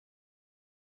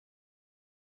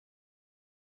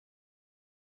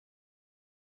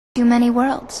too many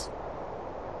worlds.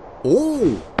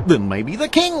 Oh, then maybe the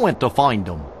king went to find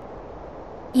them.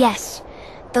 Yes,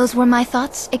 those were my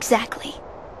thoughts exactly.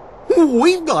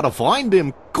 We've got to find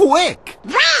him, quick!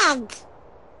 Red!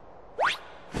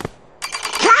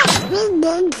 First we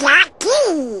need the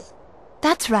key.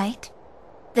 That's right.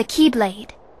 The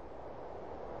Keyblade.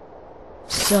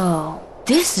 So,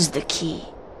 this is the key.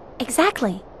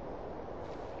 Exactly.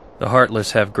 The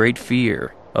Heartless have great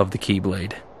fear of the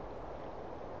Keyblade.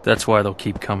 That's why they'll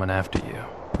keep coming after you,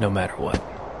 no matter what.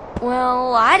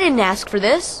 Well, I didn't ask for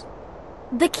this.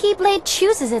 The Keyblade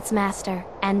chooses its master,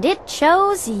 and it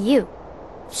chose you.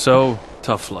 So,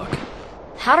 tough luck.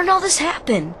 How did all this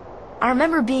happen? I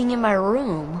remember being in my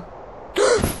room.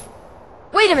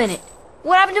 Wait a minute!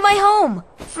 What happened to my home?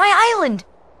 My island?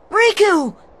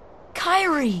 Riku!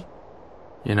 Kairi!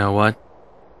 You know what?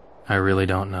 I really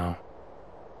don't know.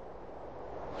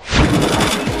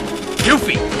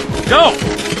 Yuffie, go!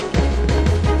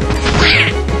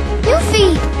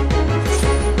 Yuffie!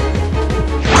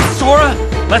 Sora,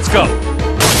 let's go!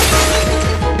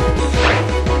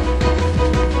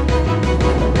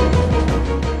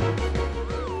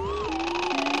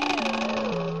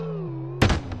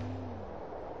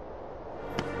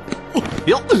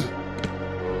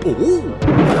 Oh!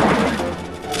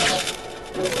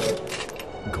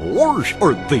 Gosh,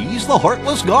 are these the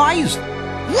Heartless guys?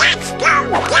 Let's go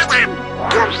get them,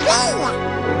 Goofy!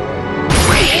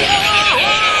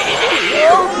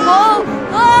 Oh,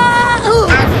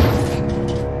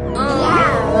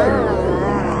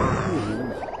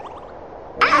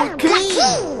 the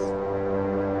key!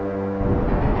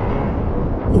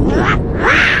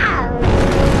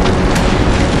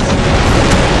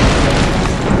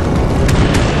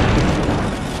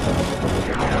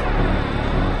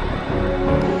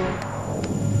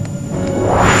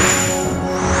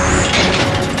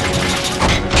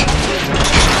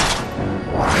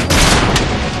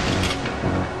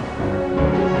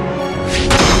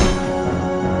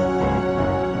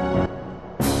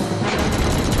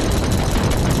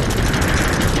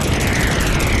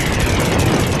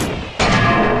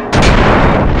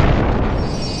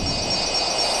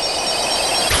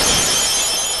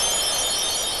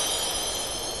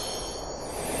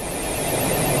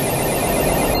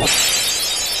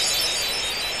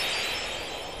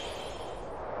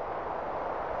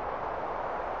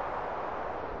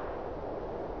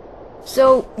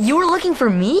 So, you were looking for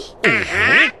me?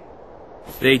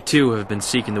 They too have been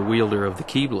seeking the wielder of the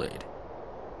Keyblade.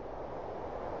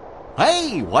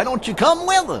 Hey, why don't you come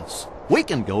with us? We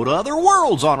can go to other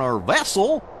worlds on our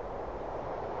vessel.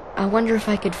 I wonder if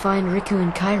I could find Riku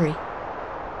and Kairi.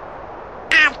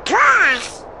 Of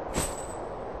course!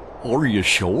 Are you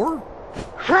sure?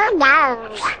 Who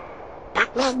knows?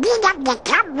 But we need them to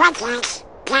come with us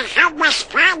to help us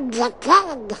find the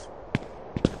kid.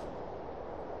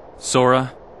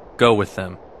 Sora, go with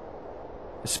them.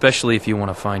 Especially if you want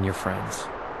to find your friends.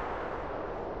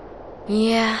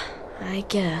 Yeah, I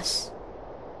guess.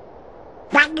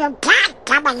 But you can't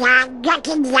come along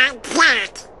looking like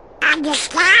that.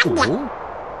 Understand?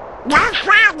 No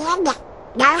frowning,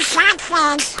 no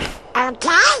success,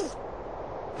 okay?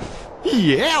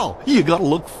 Yeah, you gotta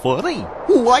look funny,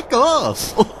 like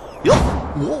us.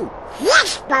 Whoa.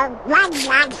 This boat runs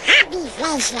on happy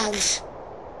faces.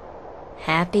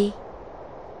 Happy?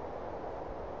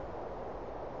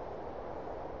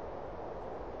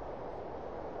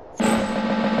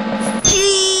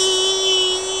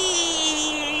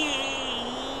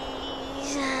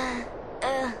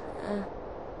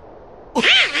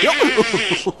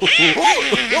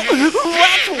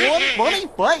 That's one funny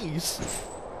face.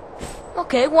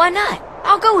 Okay, why not?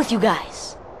 I'll go with you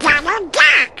guys. Donald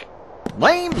Duck.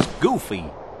 Name's Goofy.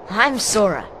 I'm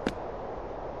Sora.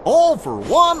 All for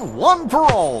one, one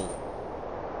for all.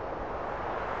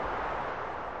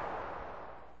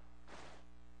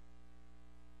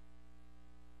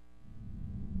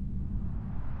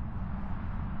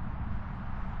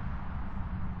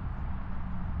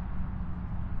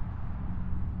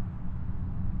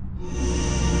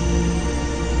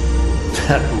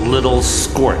 That little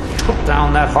squirt took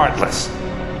down that Heartless.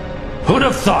 Who'd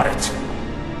have thought it?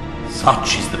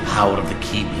 Such is the power of the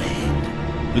Keyblade.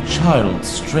 The child's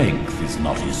strength is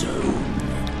not his own.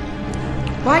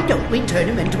 Why don't we turn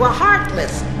him into a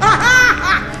Heartless?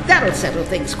 That'll settle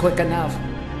things quick enough.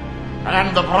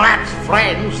 And the brat's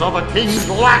friends are the king's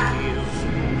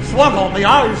lackeys. Swung on the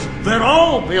ice, they're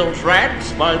all built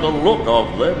rats by the look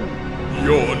of them.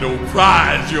 You're no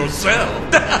prize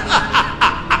yourself.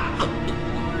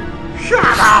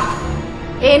 Shut up!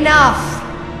 Enough!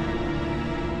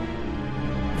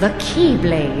 The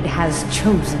Keyblade has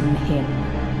chosen him.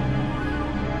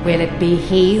 Will it be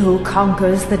he who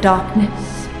conquers the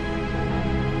darkness?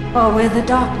 Or will the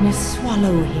darkness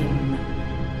swallow him?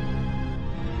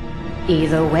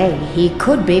 Either way, he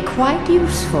could be quite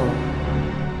useful.